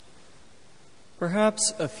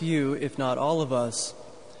Perhaps a few, if not all of us,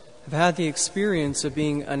 have had the experience of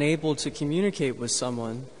being unable to communicate with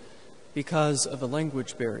someone because of a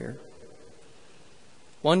language barrier.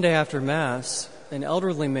 One day after Mass, an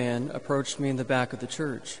elderly man approached me in the back of the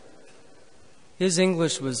church. His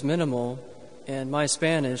English was minimal, and my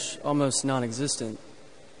Spanish almost non-existent.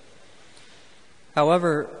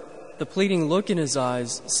 However, the pleading look in his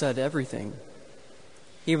eyes said everything.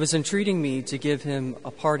 He was entreating me to give him a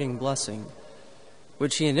parting blessing,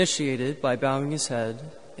 which he initiated by bowing his head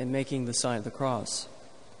and making the sign of the cross.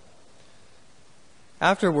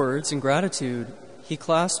 Afterwards, in gratitude, he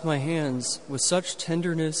clasped my hands with such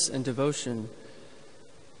tenderness and devotion.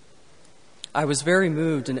 I was very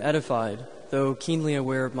moved and edified, though keenly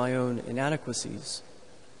aware of my own inadequacies.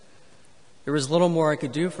 There was little more I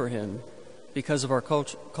could do for him because of our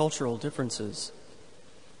cultural differences.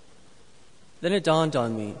 Then it dawned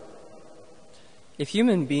on me, if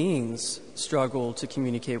human beings struggle to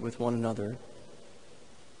communicate with one another,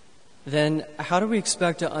 then how do we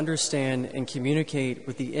expect to understand and communicate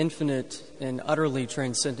with the infinite and utterly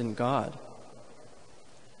transcendent God?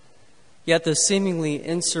 Yet the seemingly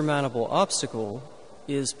insurmountable obstacle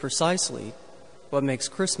is precisely what makes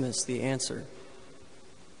Christmas the answer.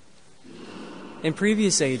 In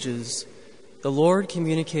previous ages, the Lord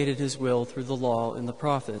communicated his will through the law and the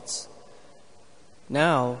prophets.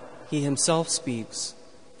 Now he himself speaks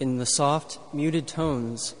in the soft, muted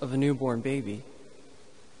tones of a newborn baby.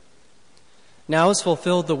 Now is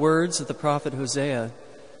fulfilled the words of the prophet Hosea,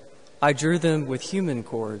 I drew them with human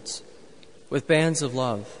cords, with bands of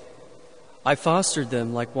love. I fostered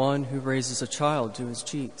them like one who raises a child to his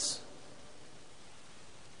cheeks.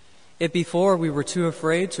 If before we were too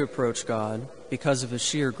afraid to approach God because of his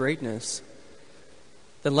sheer greatness,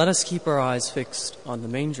 then let us keep our eyes fixed on the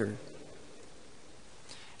manger.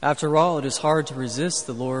 After all, it is hard to resist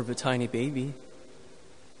the lure of a tiny baby.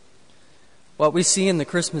 What we see in the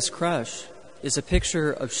Christmas crèche is a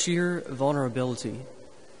picture of sheer vulnerability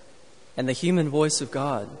and the human voice of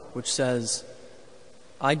God, which says,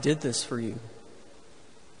 I did this for you.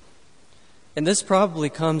 And this probably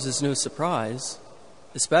comes as no surprise,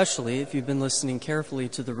 especially if you've been listening carefully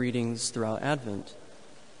to the readings throughout Advent.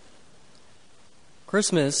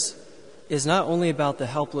 Christmas is not only about the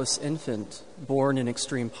helpless infant born in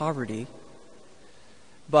extreme poverty,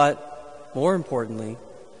 but, more importantly,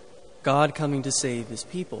 God coming to save his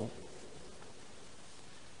people.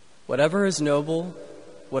 Whatever is noble,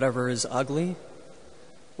 whatever is ugly,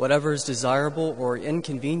 whatever is desirable or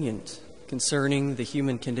inconvenient concerning the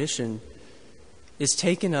human condition is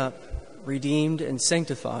taken up, redeemed, and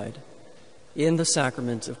sanctified in the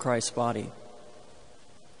sacrament of Christ's body.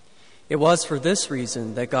 It was for this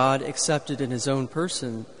reason that God accepted in his own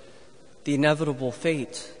person the inevitable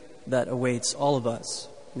fate that awaits all of us,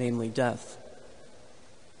 namely death.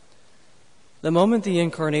 The moment the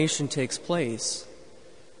incarnation takes place,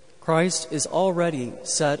 Christ is already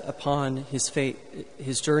set upon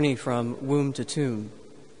his journey from womb to tomb,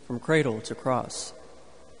 from cradle to cross.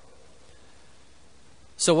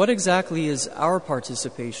 So what exactly is our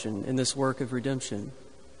participation in this work of redemption?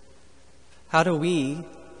 How do we,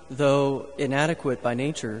 though inadequate by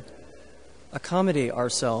nature, accommodate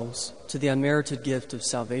ourselves to the unmerited gift of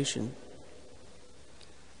salvation?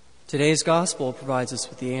 Today's gospel provides us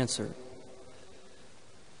with the answer.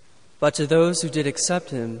 But to those who did accept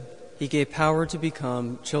him, he gave power to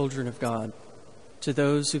become children of God, to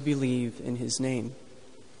those who believe in his name.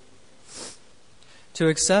 To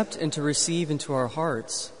accept and to receive into our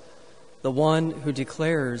hearts the one who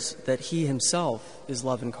declares that he himself is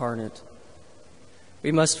love incarnate,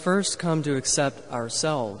 we must first come to accept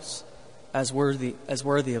ourselves as worthy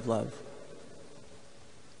of love.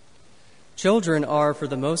 Children are, for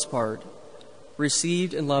the most part,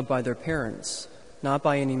 received and loved by their parents, not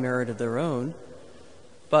by any merit of their own,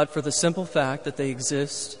 but for the simple fact that they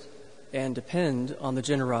exist and depend on the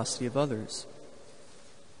generosity of others.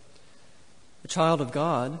 The child of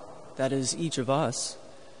God, that is, each of us,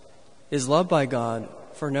 is loved by God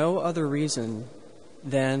for no other reason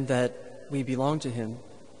than that we belong to him,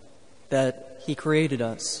 that he created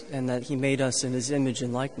us, and that he made us in his image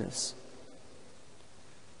and likeness.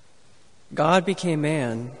 God became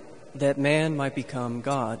man that man might become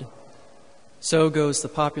God. So goes the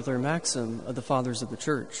popular maxim of the fathers of the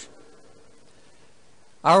Church.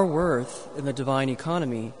 Our worth in the divine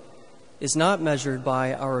economy is not measured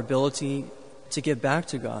by our ability to give back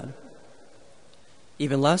to God,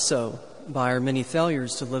 even less so by our many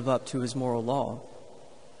failures to live up to his moral law.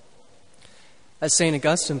 As St.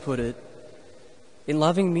 Augustine put it, in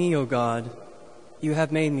loving me, O God, you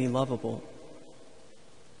have made me lovable.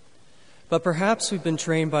 But perhaps we've been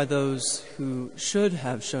trained by those who should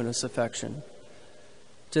have shown us affection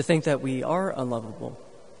to think that we are unlovable.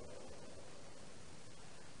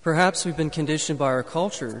 Perhaps we've been conditioned by our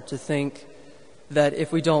culture to think that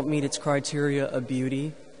if we don't meet its criteria of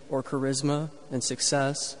beauty or charisma and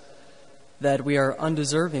success, that we are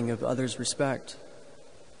undeserving of others' respect.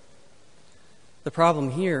 The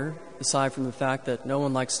problem here, aside from the fact that no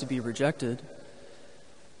one likes to be rejected,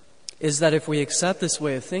 is that if we accept this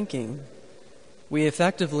way of thinking, we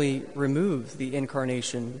effectively remove the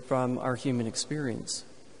incarnation from our human experience.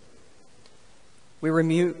 We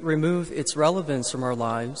remove its relevance from our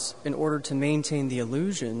lives in order to maintain the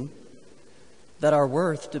illusion that our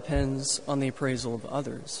worth depends on the appraisal of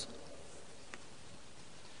others.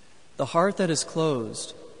 The heart that is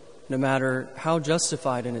closed, no matter how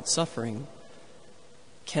justified in its suffering,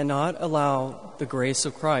 cannot allow the grace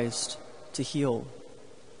of Christ to heal.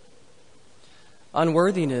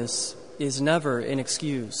 Unworthiness is never an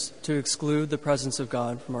excuse to exclude the presence of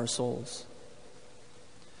God from our souls.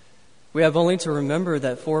 We have only to remember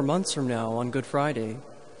that 4 months from now, on Good Friday,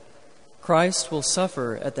 Christ will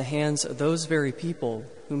suffer at the hands of those very people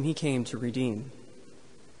whom he came to redeem.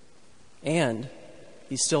 And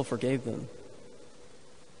he still forgave them.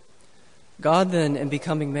 God then, in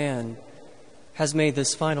becoming man, has made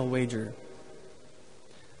this final wager: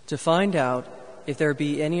 to find out if there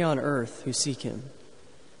be any on earth who seek him,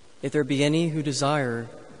 if there be any who desire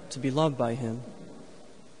to be loved by him.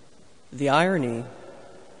 The irony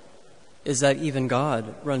is that even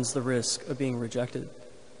God runs the risk of being rejected.